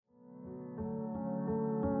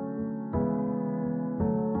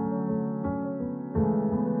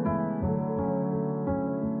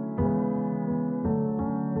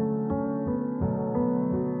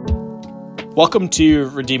Welcome to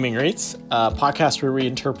Redeeming Rates, a podcast where we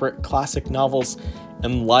interpret classic novels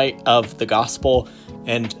in light of the gospel.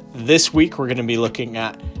 And this week we're going to be looking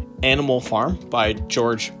at Animal Farm by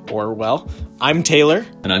George Orwell. I'm Taylor.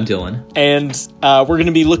 And I'm Dylan. And we're going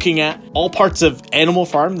to be looking at all parts of Animal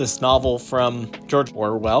Farm, this novel from George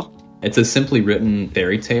Orwell. It's a simply written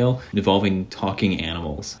fairy tale involving talking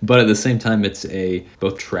animals. But at the same time, it's a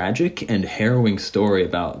both tragic and harrowing story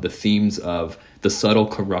about the themes of the subtle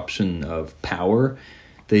corruption of power,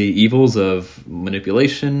 the evils of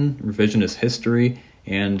manipulation, revisionist history,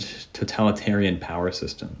 and totalitarian power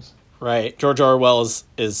systems. Right. George Orwell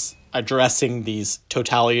is addressing these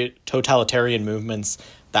totalitarian movements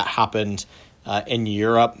that happened in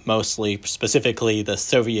Europe, mostly, specifically the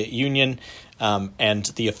Soviet Union, and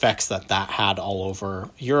the effects that had all over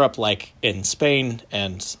Europe, like in Spain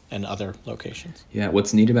and other locations. Yeah,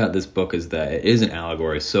 what's neat about this book is that it is an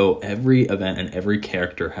allegory, so every event and every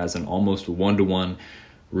character has an almost one-to-one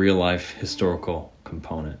real-life historical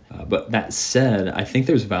component. But that said, I think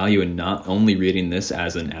there's value in not only reading this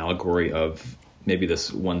as an allegory of maybe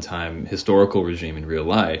this one-time historical regime in real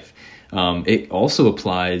life, it also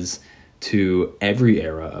applies to every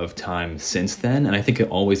era of time since then, and I think it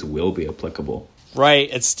always will be applicable. Right.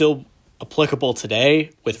 It's still applicable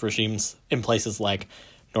today with regimes in places like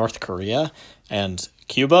North Korea and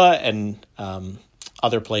Cuba and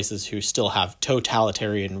other places who still have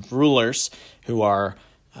totalitarian rulers who are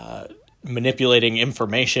manipulating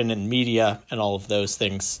information and media and all of those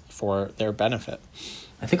things for their benefit.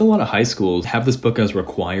 I think a lot of high schools have this book as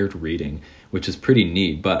required reading, which is pretty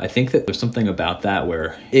neat, but I think that there's something about that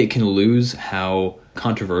where it can lose how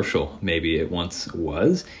controversial maybe it once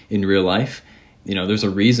was in real life. You know, there's a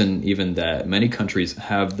reason even that many countries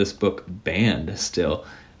have this book banned still.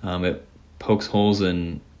 It pokes holes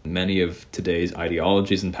in many of today's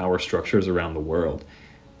ideologies and power structures around the world.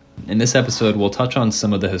 In this episode, we'll touch on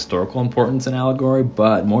some of the historical importance in allegory,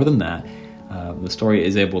 but more than that, the story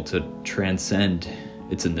is able to transcend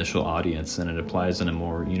its initial audience, and it applies in a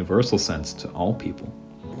more universal sense to all people.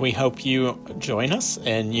 We hope you join us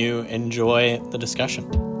and you enjoy the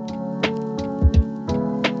discussion.